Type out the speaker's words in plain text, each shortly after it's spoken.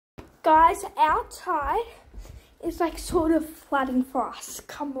Guys, outside is like sort of flooding for us.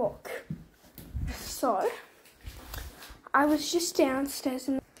 Come look. So, I was just downstairs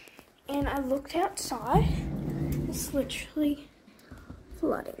and I looked outside. It's literally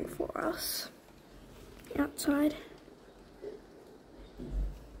flooding for us outside.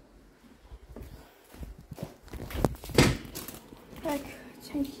 Like,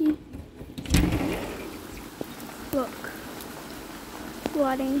 take you. Look,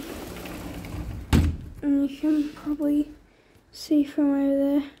 flooding. And you can probably see from over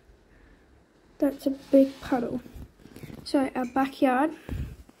there, that's a big puddle. So our backyard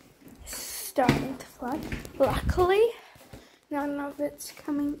is starting to flood. Luckily, none of it's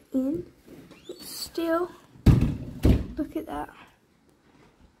coming in. But still, look at that.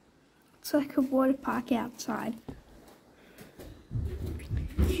 It's like a water park outside.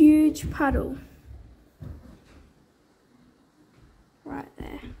 Huge puddle. Right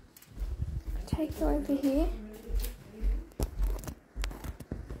there. Take you over here.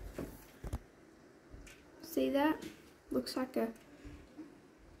 See that? Looks like a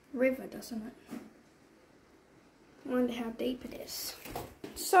river, doesn't it? I wonder how deep it is.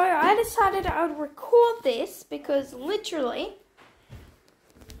 So I decided I would record this because literally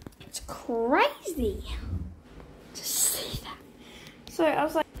it's crazy to see that. So I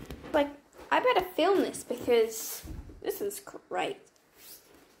was like I better film this because this is great.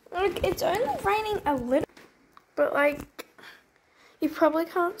 Like, it's only raining a little, but like, you probably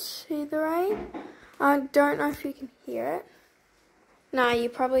can't see the rain. I don't know if you can hear it. No, you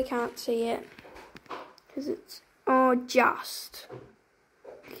probably can't see it because it's, just.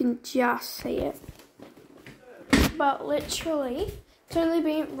 You can just see it. But literally, it's only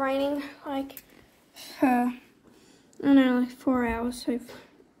been raining like for, I don't know, like 4 hours. So,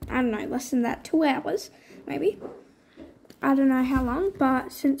 I don't know, less than that, 2 hours maybe. I don't know how long,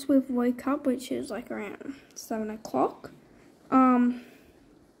 but since we've woke up, which is like around 7 o'clock, and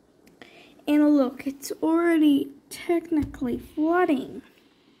look, it's already technically flooding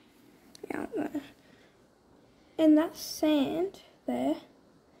out there. And that sand there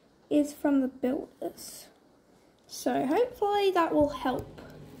is from the builders. So hopefully that will help.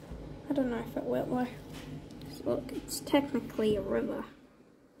 I don't know if it will though. Look, it's technically a river.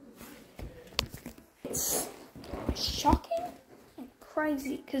 It's shocking and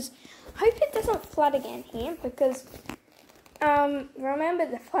crazy because I hope it doesn't flood again here because remember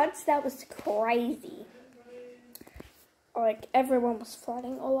the floods, that was crazy. Like everyone was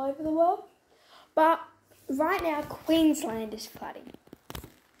flooding all over the world, but right now Queensland is flooding.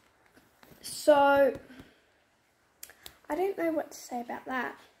 So I don't know what to say about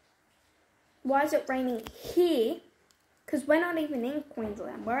that. Why is it raining here? Because we're not even in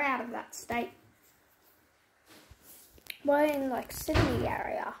Queensland, we're out of that state. We're in like Sydney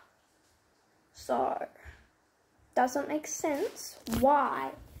area, so doesn't make sense why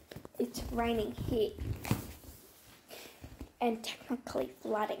it's raining here and technically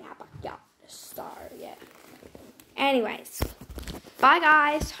flooding our backyard. So yeah. Anyways, bye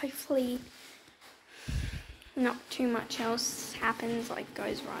guys. Hopefully not too much else happens, like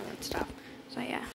goes wrong and stuff. So yeah.